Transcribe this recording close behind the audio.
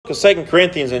of 2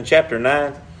 Corinthians in chapter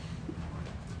 9.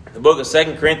 The book of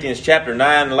 2 Corinthians chapter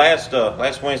 9. Last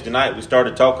Wednesday night we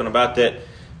started talking about that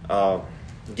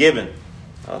giving,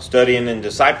 studying in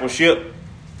discipleship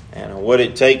and what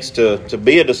it takes to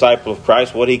be a disciple of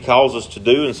Christ, what He calls us to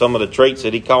do, and some of the traits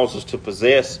that He calls us to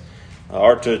possess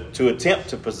or to attempt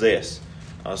to possess.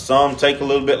 Some take a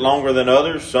little bit longer than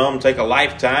others. Some take a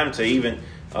lifetime to even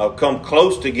come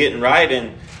close to getting right.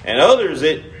 And others,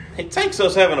 it takes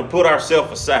us having to put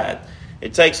ourselves aside.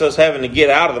 It takes us having to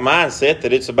get out of the mindset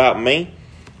that it's about me,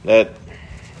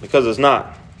 because it's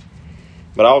not.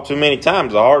 But all too many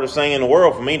times, the hardest thing in the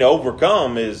world for me to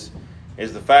overcome is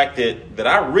the fact that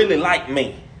I really like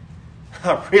me.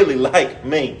 I really like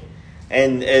me.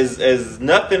 And as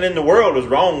nothing in the world is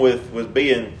wrong with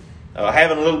being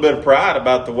having a little bit of pride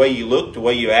about the way you look, the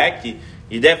way you act.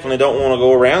 You definitely don't want to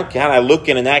go around kind of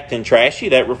looking and acting trashy.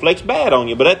 That reflects bad on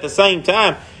you. But at the same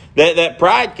time, that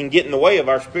pride can get in the way of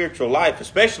our spiritual life,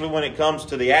 especially when it comes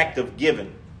to the act of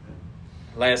giving.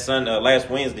 Last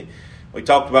Wednesday, we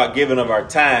talked about giving of our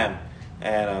time.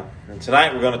 And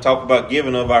tonight we're going to talk about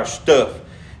giving of our stuff.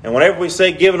 And whenever we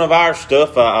say giving of our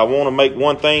stuff, I want to make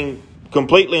one thing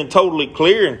completely and totally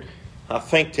clear. And I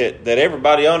think that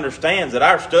everybody understands that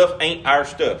our stuff ain't our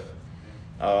stuff.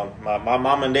 My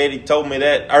mom and daddy told me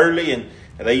that early, and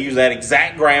they used that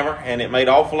exact grammar, and it made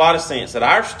an awful lot of sense. That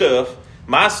our stuff,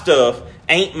 my stuff,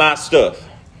 ain't my stuff.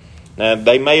 Now,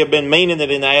 they may have been meaning it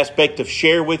in the aspect of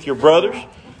share with your brothers,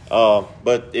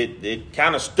 but it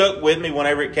kind of stuck with me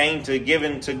whenever it came to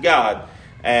giving to God.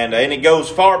 And it goes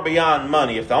far beyond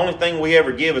money. If the only thing we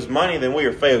ever give is money, then we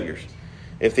are failures.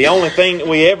 If the only thing that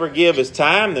we ever give is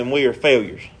time, then we are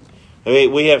failures.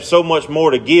 We have so much more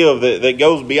to give that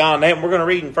goes beyond that. And we're going to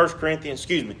read in 2 Corinthians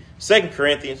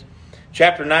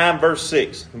chapter 9, verse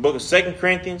 6. The book of 2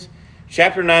 Corinthians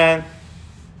chapter 9,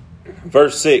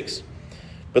 verse 6.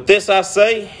 But this I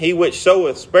say, he which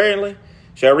soweth sparingly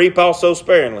shall reap also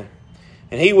sparingly.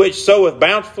 And he which soweth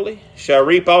bountifully shall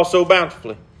reap also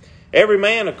bountifully. Every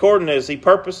man according as he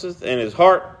purposeth in his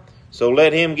heart, so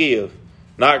let him give.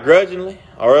 Not grudgingly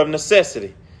or of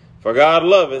necessity, for God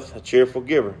loveth a cheerful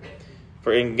giver.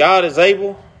 And God is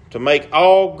able to make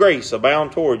all grace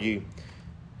abound toward you,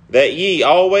 that ye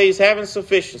always having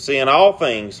sufficiency in all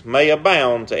things may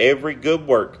abound to every good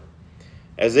work.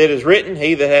 As it is written,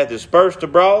 he that hath dispersed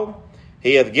abroad,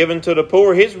 he hath given to the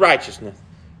poor, his righteousness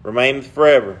remaineth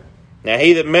forever. Now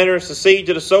he that ministereth the seed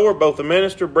to the sower, both the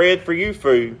minister bread for your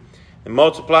food, and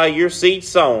multiply your seed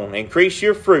sown, increase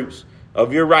your fruits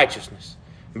of your righteousness,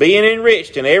 being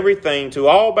enriched in everything to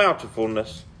all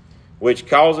bountifulness, which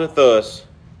causeth us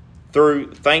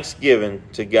through thanksgiving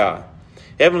to God.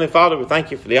 Heavenly Father, we thank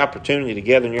you for the opportunity to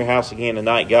gather in your house again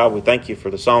tonight. God, we thank you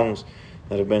for the songs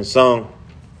that have been sung.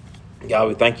 God,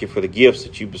 we thank you for the gifts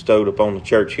that you bestowed upon the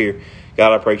church here.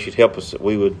 God, I pray you'd help us that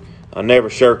we would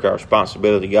never shirk our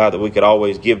responsibility, God, that we could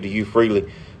always give to you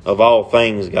freely of all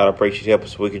things. God, I pray you'd help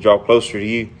us so we could draw closer to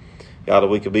you. God, that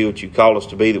we could be what you call us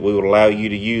to be, that we would allow you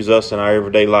to use us in our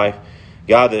everyday life.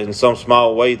 God, that in some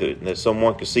small way that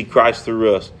someone could see Christ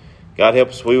through us. God, help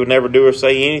us we would never do or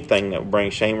say anything that would bring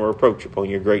shame or reproach upon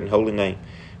your great and holy name.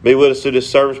 Be with us through this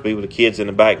service. Be with the kids in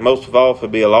the back. Most of all, if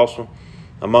it be a lost one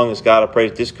among us, God, I pray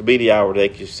that this could be the hour they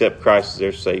could accept Christ as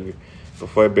their Savior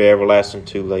before it be everlasting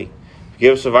too late.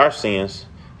 Forgive us of our sins.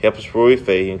 Help us where we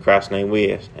fail. In Christ's name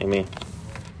we ask. Amen.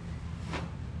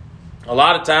 A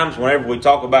lot of times whenever we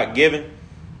talk about giving,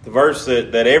 the verse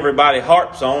that everybody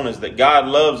harps on is that God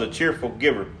loves a cheerful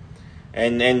giver.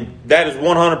 And that is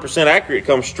 100% accurate. It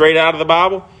comes straight out of the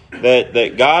Bible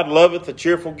that God loveth a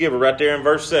cheerful giver right there in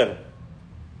verse 7.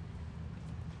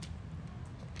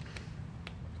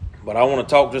 But I want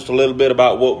to talk just a little bit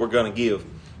about what we're going to give.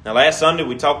 Now last Sunday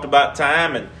we talked about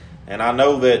time, and I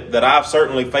know that I've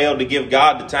certainly failed to give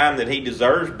God the time that He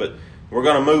deserves, but we're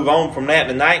going to move on from that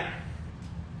tonight.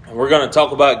 And we're going to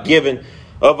talk about giving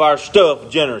of our stuff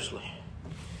generously.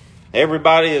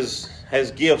 Everybody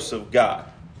has gifts of God.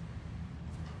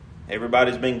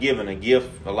 Everybody's been given a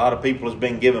gift. A lot of people has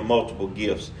been given multiple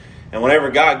gifts. And whenever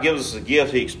God gives us a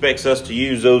gift, He expects us to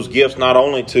use those gifts not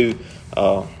only to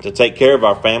take care of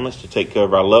our families, to take care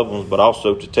of our loved ones, but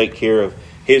also to take care of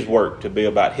His work, to be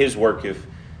about His work.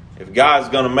 If God's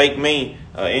going to make me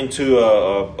into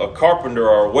a carpenter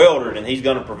or a welder, then He's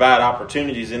going to provide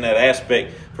opportunities in that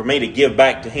aspect for me to give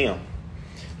back to Him.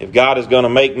 If God is going to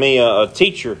make me a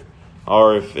teacher,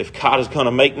 or if God is going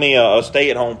to make me a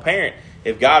stay-at-home parent,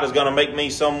 if God is going to make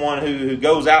me someone who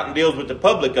goes out and deals with the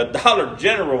public, a Dollar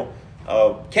General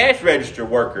cash register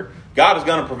worker, God is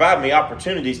going to provide me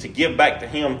opportunities to give back to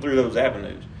Him through those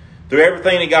avenues, through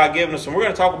everything that God given us. And we're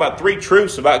going to talk about 3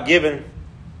 truths about giving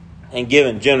and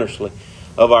giving generously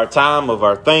of our time, of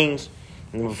our things.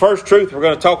 And the first truth we're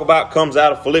going to talk about comes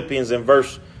out of Philippians in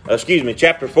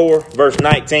chapter 4, verse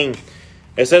 19.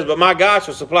 It says, "But my God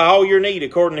shall supply all your need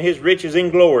according to his riches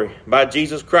in glory by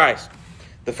Jesus Christ."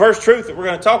 The first truth that we're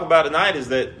going to talk about tonight is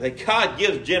that God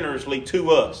gives generously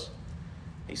to us.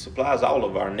 He supplies all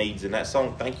of our needs. And that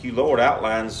song, "Thank You, Lord,"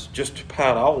 outlines just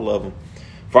about all of them.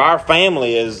 For our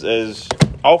family, as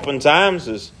oftentimes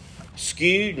as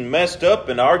skewed and messed up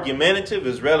and argumentative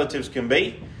as relatives can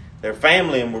be, they're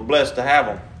family and we're blessed to have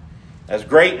them. As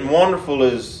great and wonderful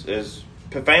as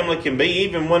family can be,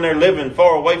 even when they're living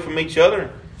far away from each other,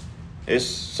 it's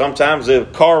sometimes a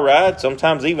car ride,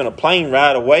 sometimes even a plane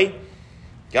ride away.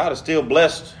 God has still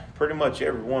blessed pretty much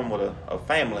everyone with a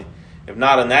family. If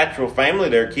not a natural family,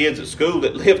 there are kids at school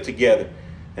that live together.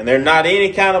 And they're not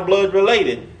any kind of blood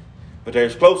related, but they're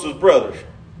as close as brothers.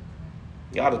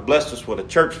 God has blessed us with a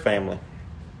church family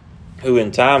who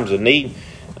in times of need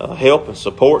help and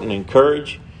support and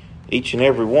encourage each and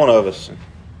every one of us.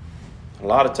 A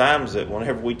lot of times that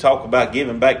whenever we talk about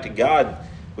giving back to God,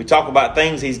 we talk about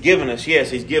things He's given us.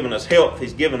 Yes, He's given us health.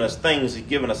 He's given us things. He's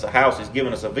given us a house. He's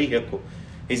given us a vehicle.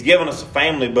 He's given us a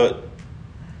family. But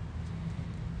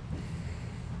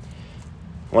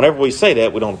whenever we say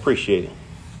that, we don't appreciate it.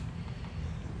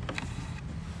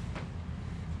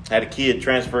 I had a kid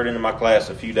transferred into my class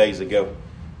a few days ago.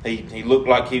 He looked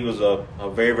like he was a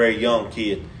very, very young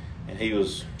kid. And he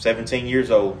was 17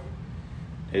 years old.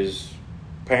 His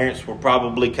parents were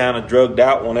probably kind of drugged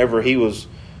out whenever he was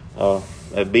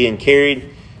being carried.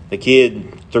 The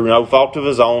kid, through no fault of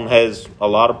his own, has a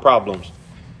lot of problems.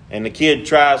 And the kid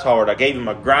tries hard. I gave him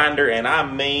a grinder, and I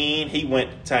mean, he went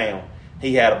to town.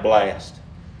 He had a blast.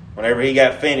 Whenever he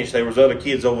got finished, there was other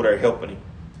kids over there helping him.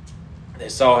 They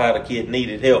saw how the kid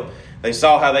needed help. They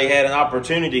saw how they had an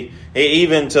opportunity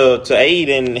even to aid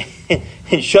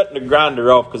in shutting the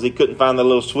grinder off because he couldn't find the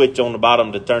little switch on the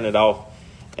bottom to turn it off.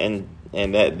 And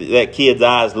that kid's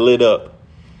eyes lit up.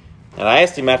 And I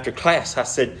asked him after class, I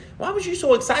said, "Why was you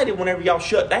so excited whenever y'all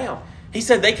shut down?" He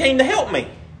said, "They came to help me."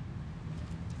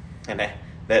 And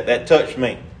that touched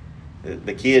me.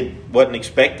 The kid wasn't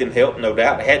expecting help, no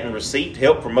doubt. He hadn't received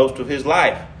help for most of his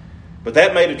life. But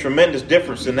that made a tremendous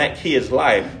difference in that kid's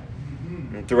life.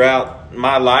 And throughout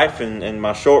my life and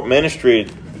my short ministry,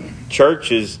 church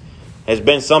has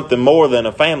been something more than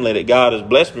a family that God has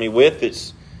blessed me with.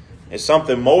 It's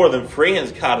something more than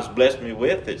friends God has blessed me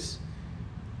with. It's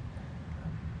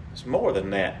more than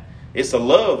that. It's a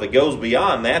love that goes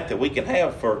beyond that we can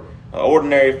have for an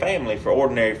ordinary family, for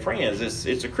ordinary friends.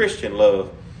 It's a Christian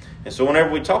love. And so whenever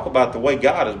we talk about the way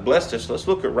God has blessed us, let's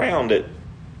look around at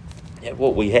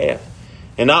what we have.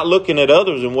 And not looking at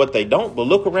others and what they don't, but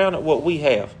look around at what we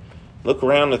have. Look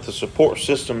around at the support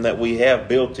system that we have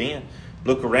built in.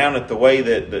 Look around at the way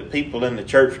that people in the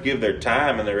church give their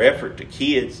time and their effort to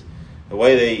kids. The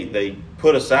way they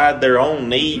put aside their own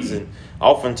needs and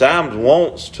oftentimes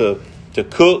wants to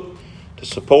cook, to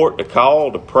support, to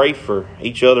call, to pray for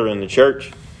each other in the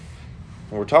church.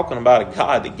 And we're talking about a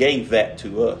God that gave that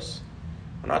to us.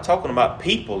 We're not talking about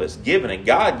people that's given it.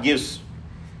 God gives,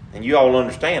 and you all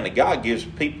understand that God gives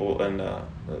people and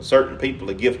certain people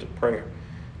the gift of prayer.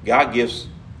 God gives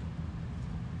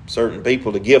certain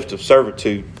people the gift of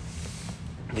servitude,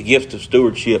 the gift of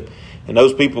stewardship. And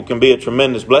those people can be a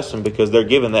tremendous blessing because they're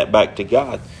giving that back to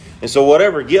God. And so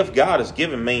whatever gift God has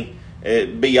given me,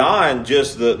 beyond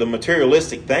just the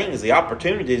materialistic things, the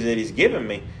opportunities that He's given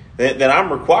me, then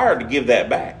I'm required to give that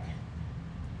back.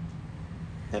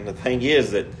 And the thing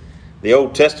is that the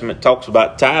Old Testament talks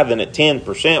about tithing at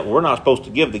 10%. We're not supposed to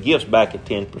give the gifts back at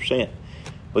 10%.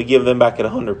 We give them back at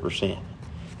 100%.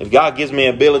 If God gives me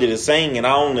ability to sing and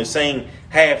I only sing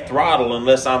half throttle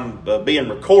unless I'm being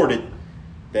recorded,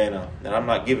 then I'm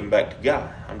not giving back to God.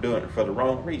 I'm doing it for the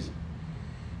wrong reason.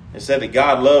 It said that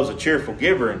God loves a cheerful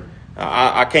giver. And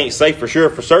I can't say for sure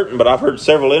for certain, but I've heard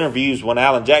several interviews when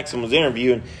Alan Jackson was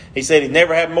interviewing. He said he'd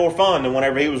never had more fun than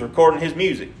whenever he was recording his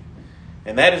music.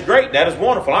 And that is great. That is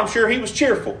wonderful. I'm sure he was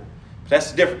cheerful. But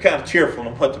that's a different kind of cheerful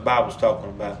than what the Bible's talking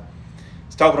about.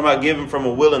 It's talking about giving from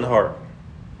a willing heart.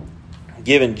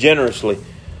 Giving generously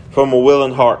from a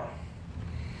willing heart.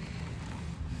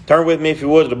 Turn with me, if you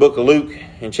would, to the book of Luke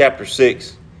in chapter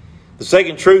 6. The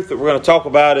second truth that we're going to talk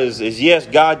about is yes,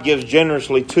 God gives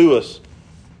generously to us,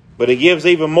 but He gives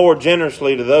even more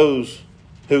generously to those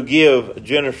who give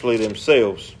generously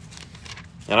themselves.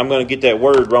 And I'm going to get that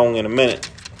word wrong in a minute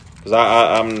because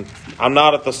I'm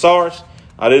not a thesaurus.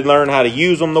 I didn't learn how to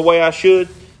use them the way I should,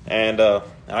 and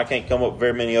I can't come up with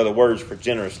very many other words for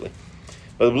generously.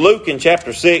 But Luke in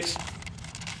chapter 6,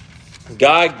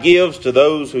 God gives to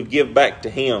those who give back to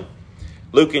Him.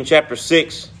 Luke in chapter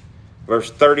 6,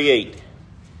 verse 38.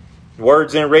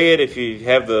 Words in red, if you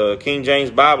have the King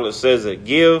James Bible, it says that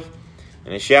give,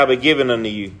 and it shall be given unto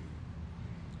you.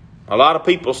 A lot of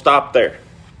people stop there.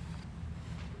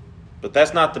 But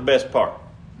that's not the best part.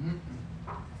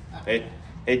 It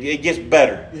gets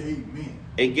better. Amen.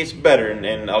 It gets better.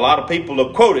 And a lot of people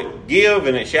will quote it. Give,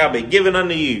 and it shall be given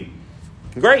unto you.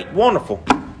 Great, wonderful.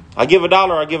 I give $1,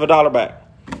 I give $1 back.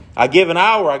 I give an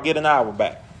hour, I get an hour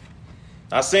back.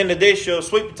 I send a dish of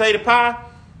sweet potato pie,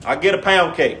 I get a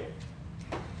pound cake.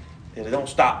 And it don't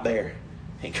stop there.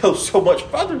 It goes so much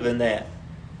further than that.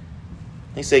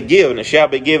 He said, give, and it shall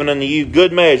be given unto you,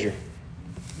 good measure.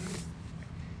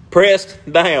 Pressed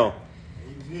down,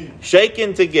 Amen.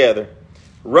 shaken together,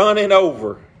 running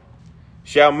over,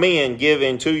 shall men give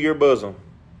into your bosom.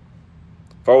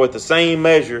 For with the same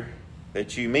measure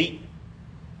that you meet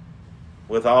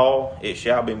withal, it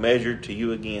shall be measured to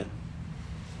you again.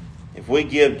 If we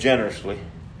give generously,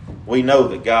 we know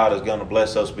that God is going to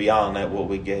bless us beyond that what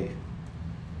we gave.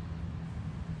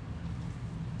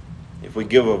 If we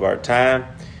give of our time,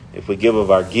 if we give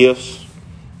of our gifts,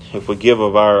 if we give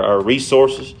of our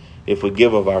resources, if we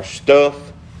give of our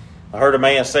stuff. I heard a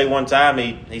man say one time,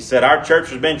 he said, our church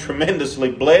has been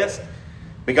tremendously blessed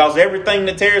because everything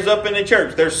that tears up in the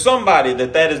church, there's somebody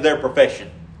that is their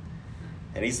profession.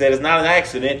 And he said it's not an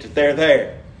accident that they're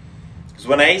there. Because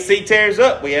when the AC tears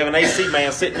up, we have an AC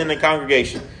man sitting in the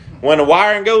congregation. When the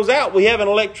wiring goes out, we have an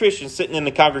electrician sitting in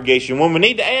the congregation. When we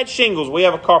need to add shingles, we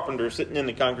have a carpenter sitting in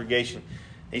the congregation.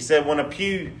 He said when a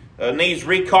pew needs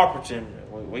recarpeting,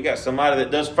 we got somebody that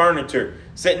does furniture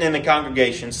sitting in the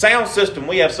congregation. Sound system,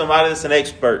 we have somebody that's an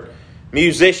expert.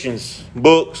 Musicians,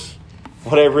 books,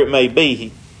 whatever it may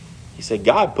be. He said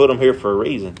God put them here for a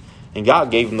reason. And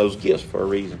God gave them those gifts for a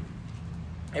reason.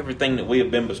 Everything that we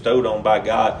have been bestowed on by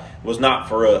God was not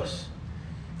for us.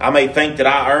 I may think that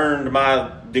I earned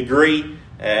my degree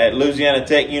at Louisiana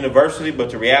Tech University, but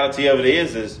the reality of it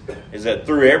is that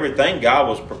through everything, God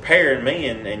was preparing me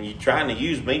and trying to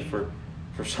use me for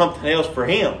something else for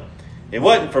Him. It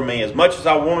wasn't for me. As much as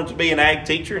I wanted to be an ag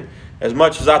teacher, as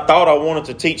much as I thought I wanted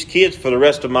to teach kids for the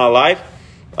rest of my life,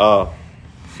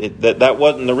 that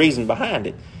wasn't the reason behind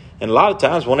it. And a lot of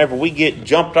times, whenever we get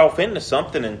jumped off into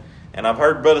something, and I've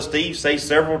heard Brother Steve say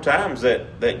several times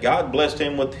that God blessed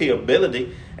him with the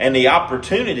ability and the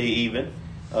opportunity even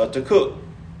to cook.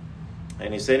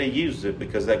 And he said he used it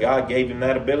because that God gave him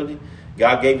that ability.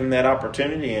 God gave him that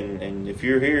opportunity. And if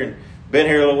you're here and been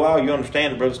here a little while, you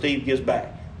understand that Brother Steve gives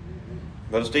back.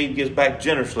 Brother Steve gives back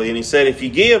generously. And he said, if you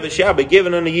give, it shall be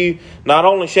given unto you. Not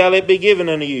only shall it be given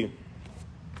unto you.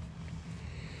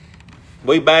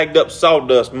 We bagged up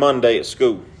sawdust Monday at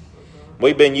school.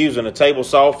 We've been using a table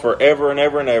saw forever and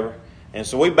ever and ever. And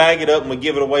so we bag it up and we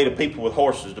give it away to people with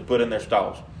horses to put in their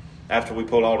stalls after we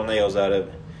pull all the nails out of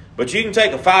it. But you can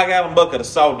take a 5-gallon bucket of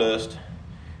sawdust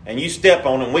and you step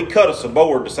on it, and we cut us a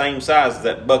board the same size as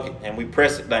that bucket, and we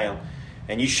press it down.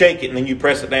 And you shake it, and then you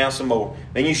press it down some more.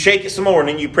 Then you shake it some more, and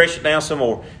then you press it down some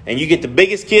more. And you get the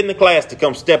biggest kid in the class to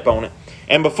come step on it.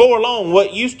 And before long,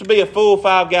 what used to be a full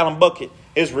 5-gallon bucket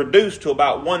is reduced to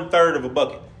about 1/3 of a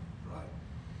bucket.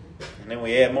 And then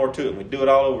we add more to it, and we do it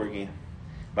all over again.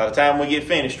 By the time we get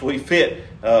finished, we fit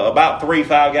about 3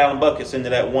 5-gallon buckets into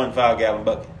that 1 5-gallon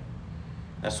bucket.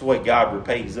 That's the way God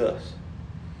repays us.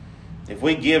 If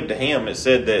we give to Him, it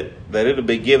said that it'll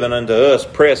be given unto us,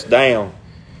 pressed down,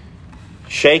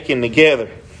 shaken together,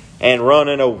 and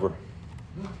running over.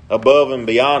 Above and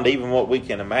beyond even what we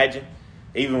can imagine,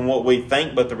 even what we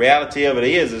think. But the reality of it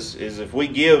is if we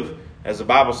give, as the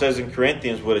Bible says in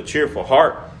Corinthians, with a cheerful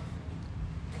heart,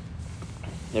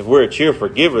 if we're a cheerful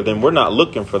giver, then we're not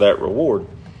looking for that reward.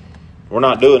 We're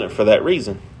not doing it for that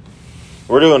reason.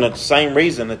 We're doing it the same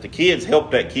reason that the kids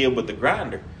helped that kid with the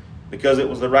grinder, because it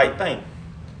was the right thing.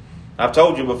 I've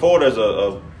told you before, there's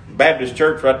a Baptist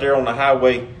church right there on the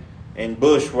highway in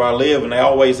Bush where I live, and they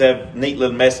always have neat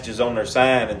little messages on their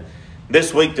sign. And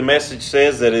this week the message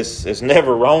says that it's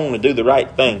never wrong to do the right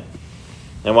thing.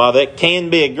 And while that can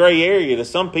be a gray area to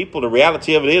some people, the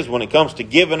reality of it is when it comes to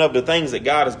giving of the things that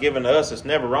God has given to us, it's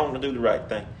never wrong to do the right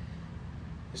thing.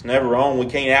 It's never wrong. We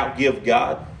can't outgive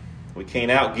God. We can't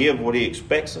outgive what He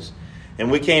expects us. And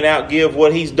we can't outgive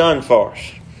what He's done for us.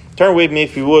 Turn with me,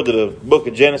 if you would, to the book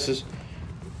of Genesis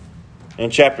in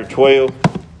chapter 12.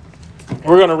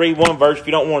 We're going to read one verse. If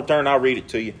you don't want to turn, I'll read it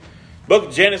to you. Book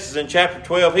of Genesis in chapter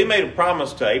 12. He made a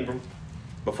promise to Abram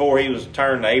before he was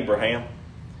turned to Abraham.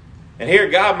 And here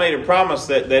God made a promise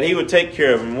that He would take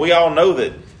care of him. We all know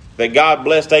that God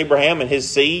blessed Abraham and his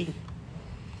seed.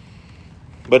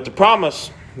 But the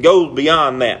promise goes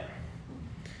beyond that.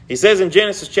 He says in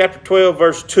Genesis chapter 12,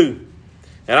 verse 2,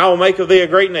 and I will make of thee a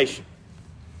great nation.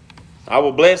 I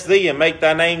will bless thee and make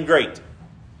thy name great.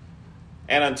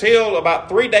 And until about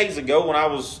 3 days ago, when I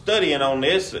was studying on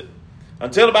this,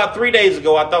 until about 3 days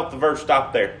ago, I thought the verse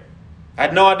stopped there. I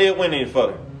had no idea it went any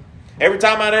further. Every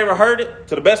time I'd ever heard it,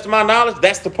 to the best of my knowledge,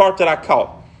 that's the part that I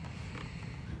caught.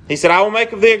 He said, I will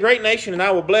make of thee a great nation, and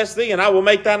I will bless thee, and I will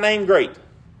make thy name great.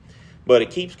 But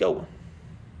it keeps going.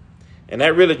 And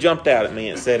that really jumped out at me.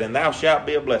 It said, and thou shalt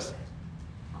be a blessing.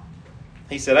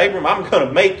 He said, Abram, I'm going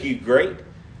to make you great.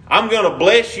 I'm going to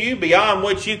bless you beyond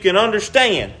what you can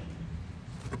understand.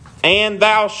 And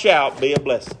thou shalt be a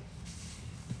blessing.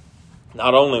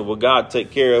 Not only will God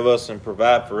take care of us and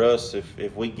provide for us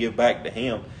if we give back to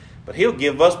Him, but He'll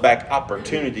give us back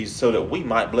opportunities so that we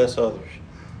might bless others.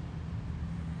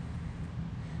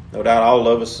 No doubt all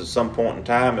of us at some point in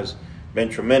time has been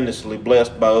tremendously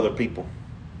blessed by other people.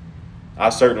 I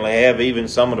certainly have. Even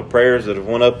some of the prayers that have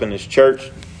went up in this church,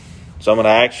 some of the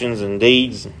actions and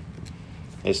deeds,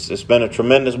 it's been a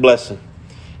tremendous blessing.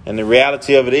 And the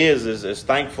reality of it is as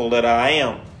thankful that I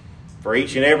am for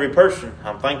each and every person,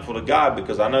 I'm thankful to God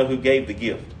because I know who gave the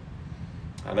gift.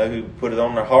 I know who put it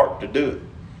on their heart to do it.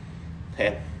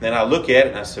 And then I look at it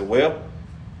and I say, well,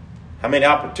 how many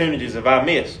opportunities have I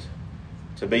missed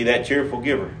to be that cheerful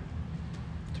giver?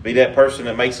 To be that person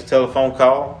that makes a telephone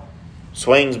call,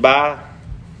 swings by,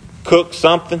 cooks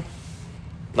something.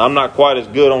 Now, I'm not quite as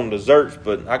good on desserts,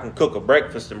 but I can cook a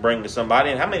breakfast and bring to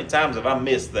somebody. And how many times have I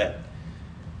missed that?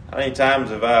 How many times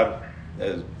have I,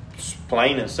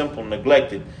 plain and simple,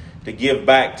 neglected to give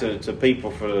back to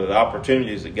people for the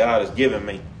opportunities that God has given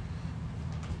me?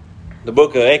 The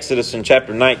book of Exodus in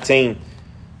chapter 19,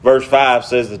 verse 5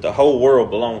 says that the whole world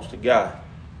belongs to God.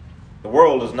 The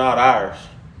world is not ours.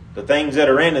 The things that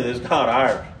are in it is not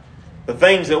ours. The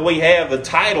things that we have, the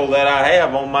title that I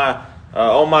have on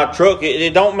my truck,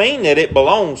 it don't mean that it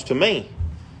belongs to me.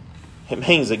 It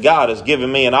means that God has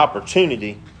given me an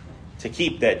opportunity to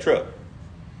keep that truck.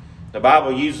 The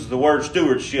Bible uses the word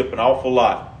stewardship an awful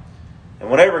lot. And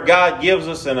whatever God gives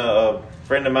us, and a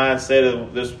friend of mine said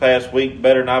it this past week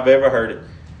better than I've ever heard it.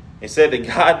 He said that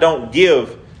God don't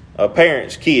give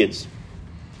parents kids.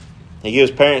 He gives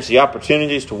parents the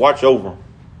opportunities to watch over them.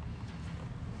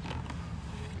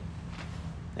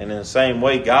 And in the same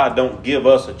way, God don't give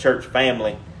us a church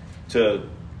family to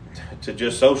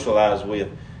just socialize with.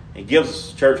 He gives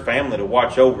us a church family to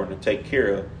watch over and to take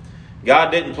care of.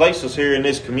 God didn't place us here in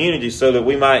this community so that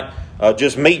we might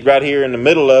just meet right here in the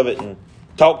middle of it and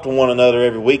talk to one another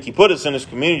every week. He put us in this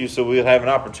community so we would have an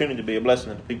opportunity to be a blessing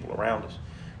to the people around us.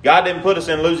 God didn't put us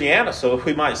in Louisiana so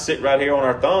we might sit right here on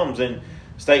our thumbs in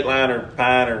State Line or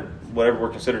Pine or whatever we're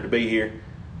considered to be here.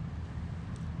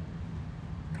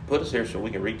 Put us here so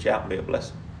we can reach out and be a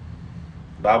blessing.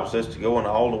 The Bible says to go into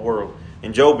all the world.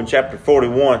 In Job in chapter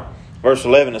 41, verse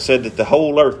 11, it said that the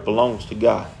whole earth belongs to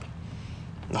God.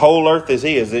 The whole earth is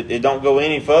His. It don't go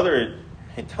any further.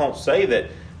 It don't say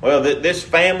that, well, this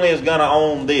family is going to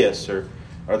own this or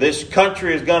this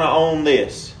country is going to own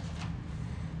this.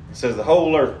 It says the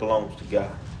whole earth belongs to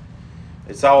God.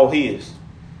 It's all His.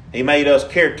 He made us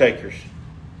caretakers.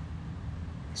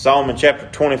 Psalm in chapter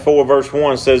 24 verse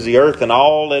 1 says the earth and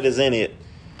all that is in it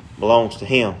belongs to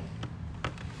Him.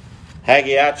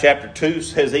 Haggai chapter 2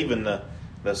 says even the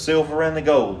silver and the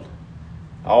gold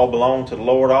all belong to the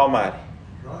Lord Almighty.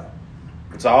 Right.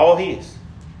 It's all His.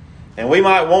 And we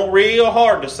might want real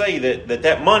hard to say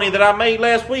that money that I made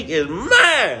last week is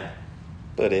mine.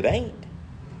 But it ain't.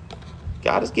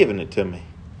 God has given it to me.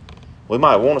 We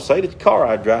might want to say that the car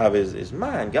I drive is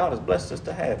mine. God has blessed us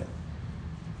to have it.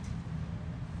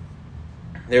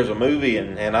 There's a movie,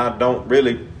 and I don't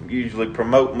really usually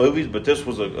promote movies, but this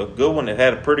was a good one. It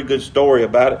had a pretty good story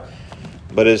about it.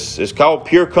 But it's called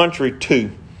Pure Country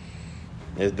 2.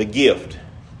 It's The Gift.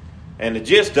 And the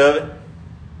gist of it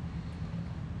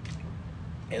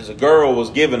is a girl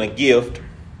was given a gift.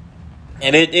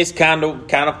 And it's kind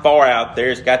of far out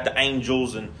there. It's got the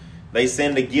angels, and they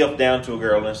send a gift down to a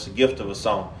girl, and it's the gift of a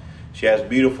song. She has a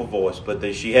beautiful voice, but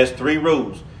she has 3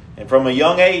 rules. And from a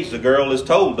young age, the girl is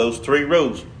told those 3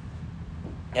 rules.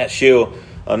 That she'll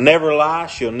never lie,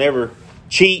 she'll never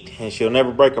cheat, and she'll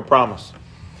never break a promise.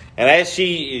 And as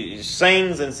she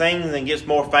sings and gets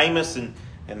more famous, and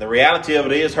the reality of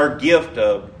it is her gift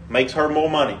makes her more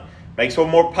money, makes her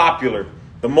more popular.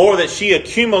 The more that she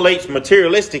accumulates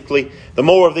materialistically, the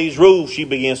more of these rules she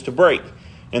begins to break.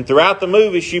 And throughout the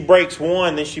movie, she breaks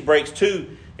 1, then she breaks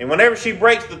 2. And whenever she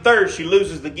breaks the 3rd, she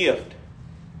loses the gift.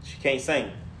 She can't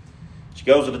sing. She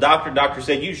goes to the doctor. The doctor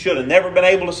said, you should have never been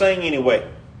able to sing anyway.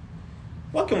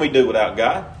 What can we do without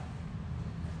God?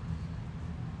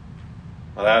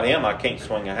 Without Him, I can't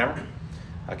swing a hammer.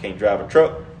 I can't drive a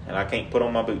truck, and I can't put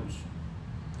on my boots.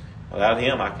 Without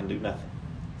Him, I can do nothing.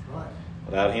 Right.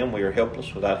 Without Him, we are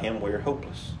helpless. Without Him, we are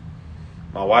hopeless.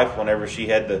 My wife, whenever she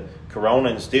had the corona,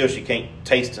 and still she can't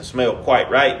taste and smell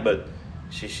quite right, but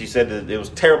she said that it was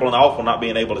terrible and awful not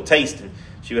being able to taste, and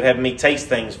she would have me taste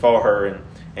things for her,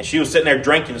 and she was sitting there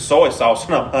drinking soy sauce,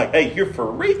 and I'm like, hey, you're for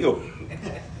real.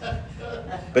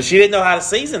 But she didn't know how to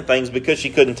season things because she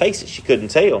couldn't taste it. She couldn't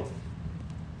tell.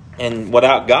 And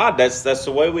without God, that's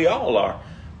the way we all are.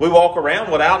 We walk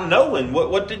around without knowing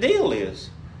what the deal is.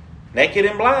 Naked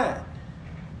and blind.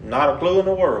 Not a clue in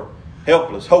the world.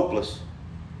 Helpless, hopeless.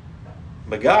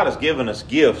 But God has given us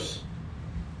gifts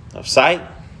of sight,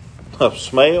 of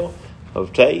smell,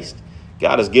 of taste.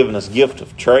 God has given us gift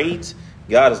of trades.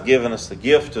 God has given us the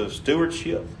gift of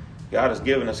stewardship. God has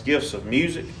given us gifts of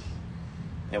music.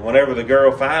 And whenever the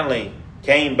girl finally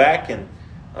came back and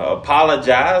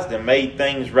apologized and made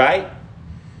things right,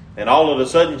 and all of a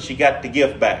sudden she got the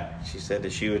gift back. She said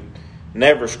that she would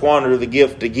never squander the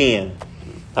gift again.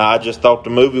 I just thought the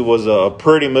movie was a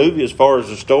pretty movie as far as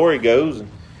the story goes. And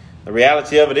the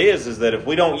reality of it is that if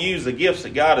we don't use the gifts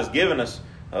that God has given us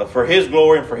for His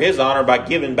glory and for His honor by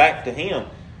giving back to Him,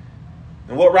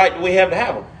 then what right do we have to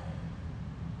have them?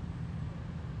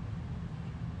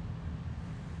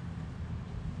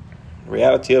 The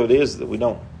reality of it is that we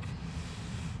don't.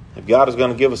 If God is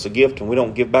going to give us a gift and we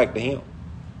don't give back to Him,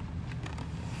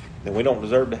 then we don't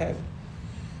deserve to have it.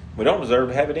 We don't deserve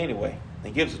to have it anyway.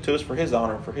 He gives it to us for His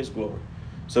honor and for His glory,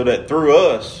 so that through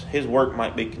us, His work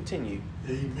might be continued.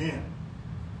 Amen.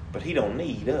 But He don't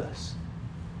need us.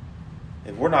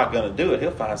 If we're not going to do it,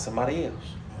 He'll find somebody else.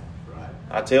 Right.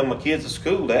 I tell my kids at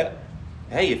school that,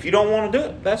 hey, if you don't want to do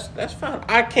it, that's fine.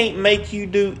 I can't make you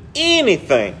do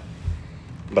anything,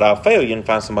 but I'll fail you and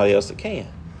find somebody else that can.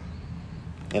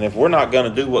 And if we're not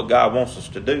going to do what God wants us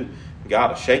to do,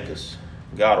 God will shake us.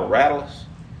 God will rattle us.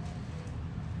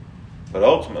 But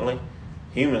ultimately,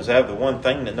 humans have the one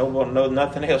thing that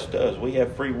nothing else does. We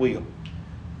have free will.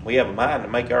 We have a mind to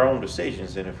make our own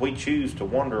decisions. And if we choose to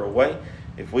wander away,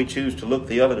 if we choose to look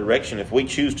the other direction, if we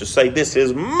choose to say, this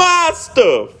is my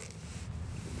stuff,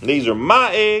 these are my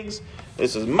eggs,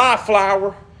 this is my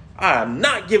flour, I am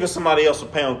not giving somebody else a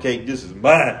pound cake, this is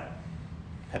mine,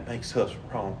 that makes us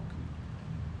wrong.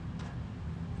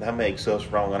 That makes us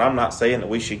wrong. And I'm not saying that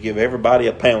we should give everybody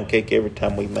a pound cake every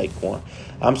time we make one.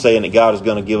 I'm saying that God is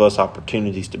going to give us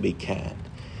opportunities to be kind.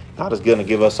 God is going to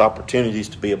give us opportunities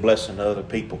to be a blessing to other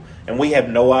people. And we have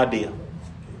no idea.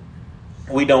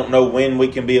 We don't know when we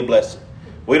can be a blessing.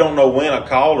 We don't know when a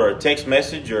call or a text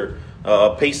message or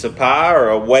a piece of pie or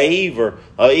a wave or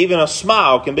even a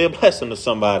smile can be a blessing to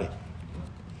somebody.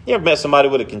 You ever met somebody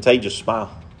with a contagious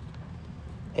smile?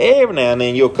 Every now and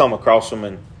then you'll come across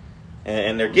them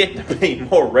and they're getting to be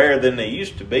more rare than they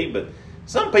used to be. But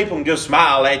some people can just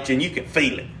smile at you and you can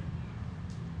feel it.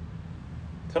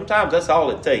 Sometimes that's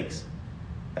all it takes.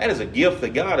 That is a gift that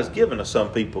God has given to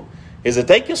some people, is that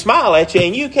they can smile at you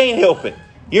and you can't help it.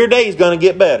 Your day is going to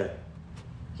get better.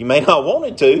 You may not want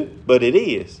it to, but it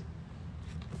is.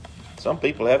 Some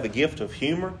people have the gift of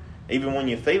humor. Even when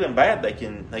you're feeling bad, they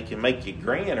can make you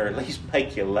grin or at least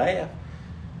make you laugh.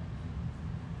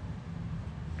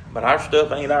 But our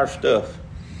stuff ain't our stuff.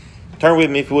 Turn with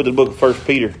me, if you would, to the book of 1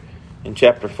 Peter in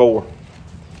chapter 4.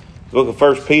 The book of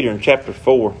 1 Peter in chapter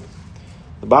 4.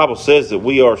 The Bible says that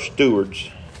we are stewards.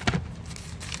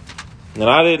 And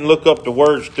I didn't look up the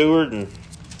word steward, and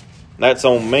that's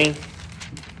on me.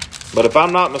 But if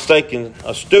I'm not mistaken,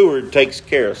 a steward takes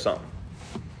care of something.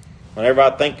 Whenever I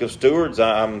think of stewards,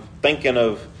 I'm thinking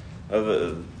of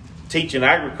teaching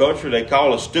agriculture. They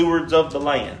call us stewards of the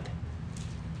land.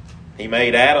 He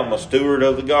made Adam a steward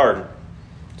of the garden.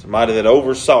 Somebody that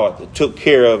oversaw it, that took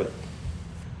care of it.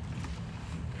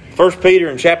 1 Peter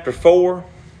in chapter 4,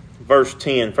 verse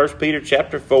 10. 1 Peter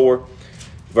chapter 4,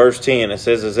 verse 10. It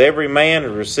says, as every man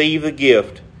has received the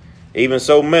gift, even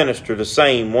so minister the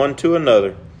same one to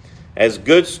another, as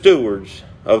good stewards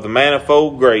of the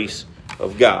manifold grace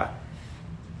of God.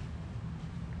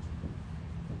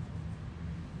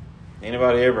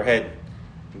 Anybody ever had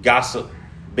gossip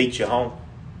beat you home?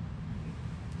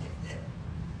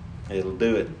 It'll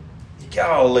do it.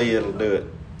 Golly, it'll do it.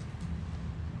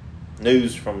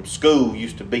 News from school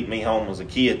used to beat me home as a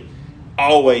kid.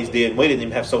 Always did. We didn't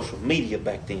even have social media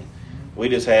back then. We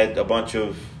just had a bunch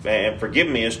of, and forgive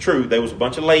me, it's true, there was a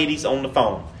bunch of ladies on the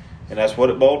phone. And that's what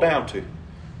it boiled down to.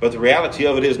 But the reality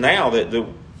of it is now that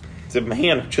the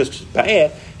men are just as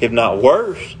bad, if not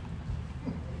worse.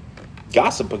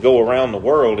 Gossip will go around the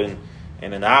world in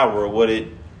an hour what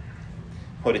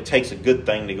it takes a good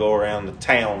thing to go around the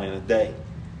town in a day.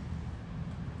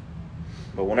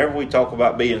 But whenever we talk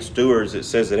about being stewards, it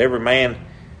says that every man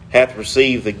hath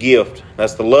received the gift.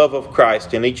 That's the love of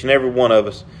Christ in each and every one of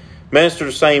us. Minister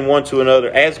the same one to another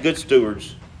as good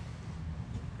stewards.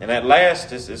 And that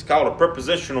last is called a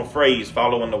prepositional phrase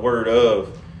following the word of.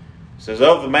 It says,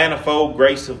 of the manifold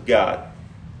grace of God.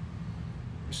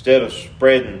 Instead of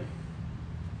spreading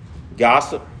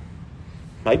gossip,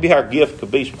 maybe our gift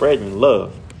could be spreading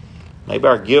love. Maybe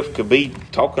our gift could be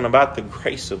talking about the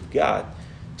grace of God,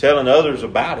 telling others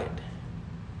about it.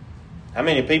 How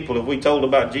many people have we told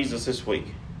about Jesus this week?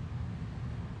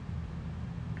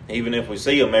 Even if we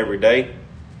see them every day,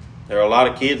 there are a lot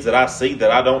of kids that I see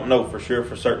that I don't know for sure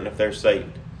for certain if they're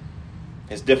saved.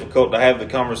 It's difficult to have the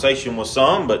conversation with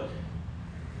some, but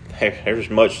they're as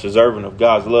much deserving of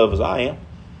God's love as I am.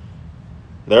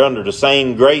 They're under the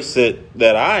same grace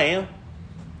that I am,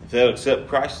 if they'll accept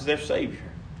Christ as their Savior.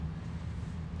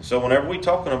 So whenever we're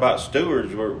talking about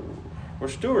stewards, we're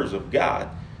stewards of God.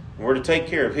 We're to take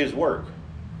care of His work.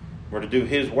 We're to do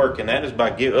His work, and that is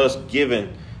by us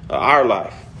giving our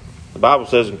life. The Bible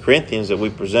says in Corinthians that we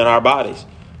present our bodies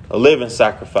a living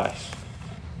sacrifice.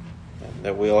 And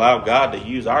that we allow God to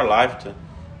use our life to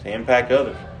impact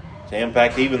others, to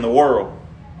impact even the world.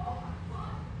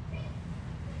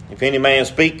 If any man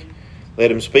speak,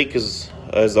 let him speak as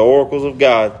the oracles of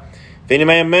God. If any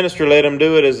man minister, let him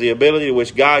do it as the ability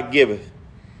which God giveth,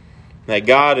 that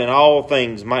God in all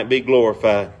things might be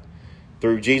glorified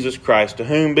through Jesus Christ, to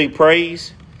whom be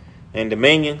praise and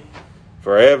dominion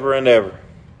forever and ever.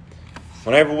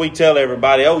 Whenever we tell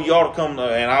everybody, oh, you ought to come,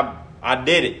 and I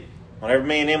did it. Whenever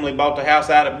me and Emily bought the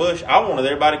house out at Bush, I wanted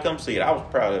everybody to come see it. I was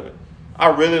proud of it. I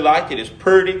really liked it. It's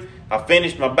pretty. I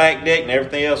finished my back deck and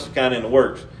everything else is kind of in the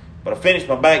works. But I finished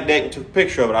my back deck and took a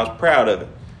picture of it. I was proud of it.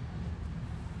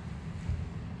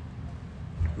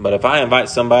 But if I invite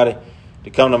somebody to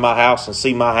come to my house and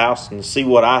see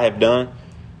what I have done,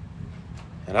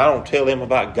 and I don't tell them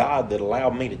about God that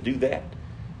allowed me to do that,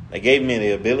 they gave me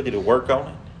the ability to work on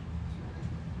it,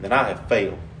 then I have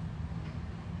failed.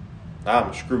 I'm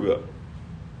a screw up.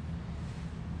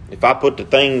 If I put the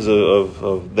things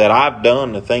of that I've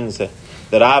done, the things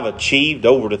that I've achieved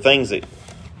over the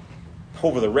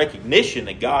recognition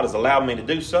that God has allowed me to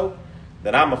do so,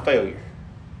 then I'm a failure.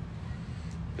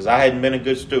 Because I hadn't been a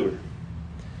good steward.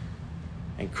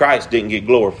 And Christ didn't get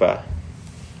glorified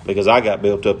because I got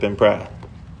built up in pride.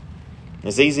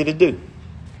 It's easy to do.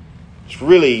 It's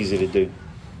really easy to do.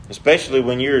 Especially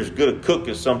when you're as good a cook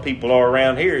as some people are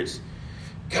around here. It's,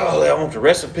 golly, I want the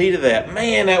recipe to that.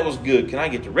 Man, that was good. Can I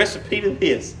get the recipe to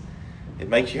this? It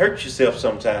makes you hurt yourself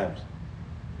sometimes.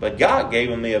 But God gave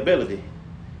them the ability.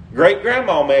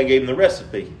 Great-grandma may have gave them the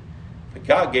recipe. But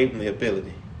God gave them the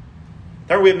ability.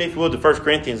 Turn with me, if you would, to 1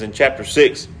 Corinthians in chapter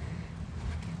 6.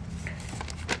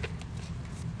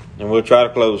 And we'll try to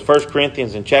close. 1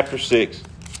 Corinthians in chapter 6.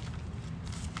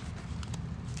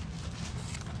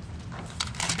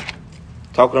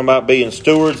 Talking about being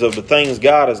stewards of the things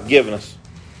God has given us.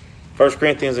 1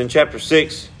 Corinthians in chapter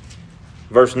 6,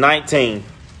 verse 19.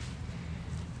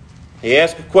 He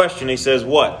asks a question. He says,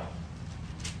 what?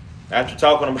 After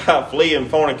talking about fleeing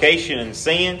fornication and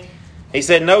sin, he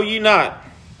said, know ye not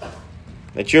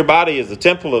that your body is the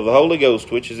temple of the Holy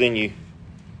Ghost which is in you,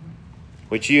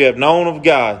 which you have known of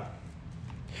God,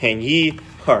 and ye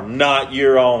are not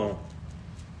your own.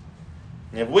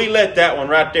 And if we let that one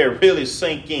right there really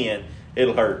sink in,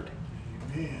 it'll hurt.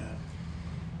 Amen.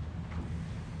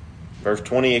 Verse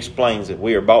 20 explains it.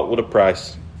 We are bought with a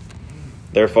price.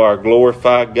 Therefore,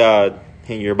 glorify God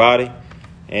in your body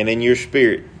and in your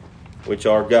spirit, which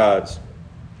are God's.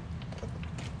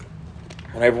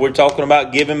 Whenever we're talking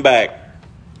about giving back,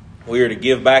 we are to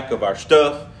give back of our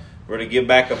stuff. We're to give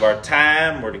back of our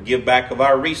time. We're to give back of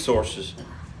our resources.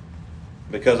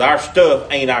 Because our stuff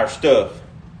ain't our stuff.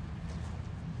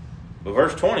 But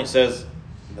verse 20 says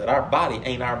that our body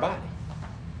ain't our body.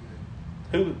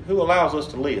 Who allows us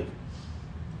to live?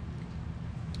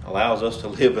 Allows us to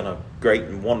live in a great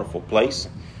and wonderful place.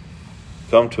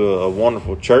 Come to a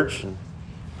wonderful church and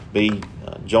be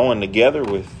joined together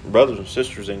with brothers and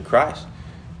sisters in Christ.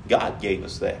 God gave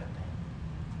us that.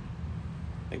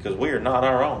 Because we are not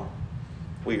our own.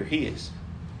 We are His.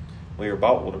 We are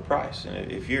bought with a price.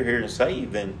 And if you're here and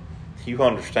saved, then you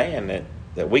understand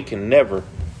that we can never,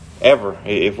 ever,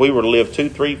 if we were to live 2,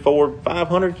 3, 4,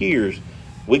 500 years,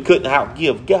 we couldn't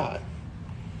outgive God.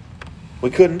 We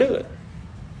couldn't do it.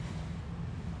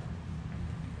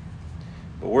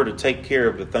 But we're to take care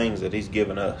of the things that He's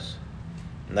given us.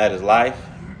 And that is life.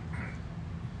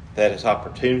 That is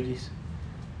opportunities.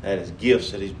 That is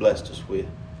gifts that He's blessed us with.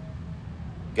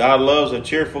 God loves a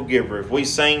cheerful giver. If we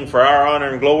sing for our honor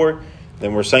and glory,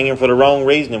 then we're singing for the wrong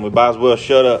reason, and we might as well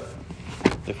shut up.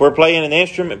 If we're playing an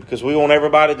instrument because we want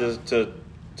everybody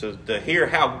to hear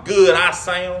how good I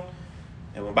sound,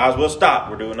 and we might as well stop.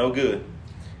 We're doing no good.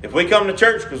 If we come to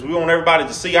church because we want everybody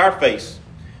to see our face,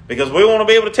 because we want to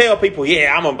be able to tell people,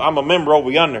 yeah, I'm a member over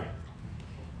yonder,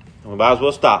 we might as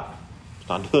well stop. It's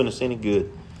not doing us any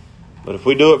good. But if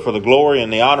we do it for the glory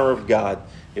and the honor of God,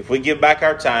 if we give back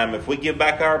our time, if we give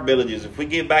back our abilities, if we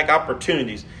give back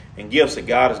opportunities and gifts that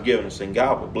God has given us, then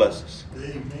God will bless us.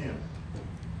 Amen.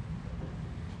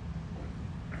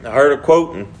 I heard a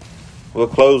quote, and we'll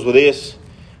close with this. It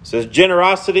says,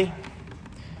 generosity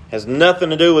has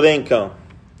nothing to do with income,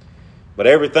 but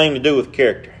everything to do with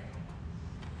character.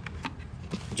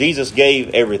 Jesus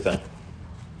gave everything.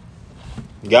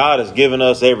 God has given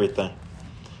us everything.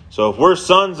 So if we're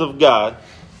sons of God,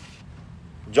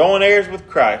 joint heirs with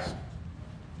Christ,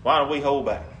 why don't we hold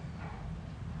back?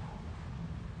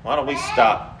 Why don't we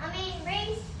stop?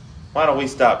 Why don't we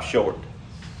stop short?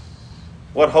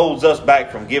 What holds us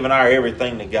back from giving our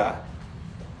everything to God?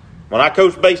 When I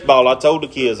coached baseball, I told the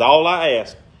kids all I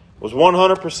asked was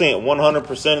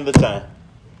 100% of the time.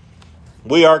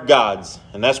 We are God's,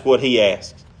 and that's what He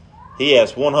asks. He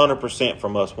asks 100%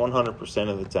 from us, 100%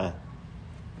 of the time.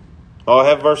 Oh, I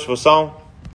have a verse for a song.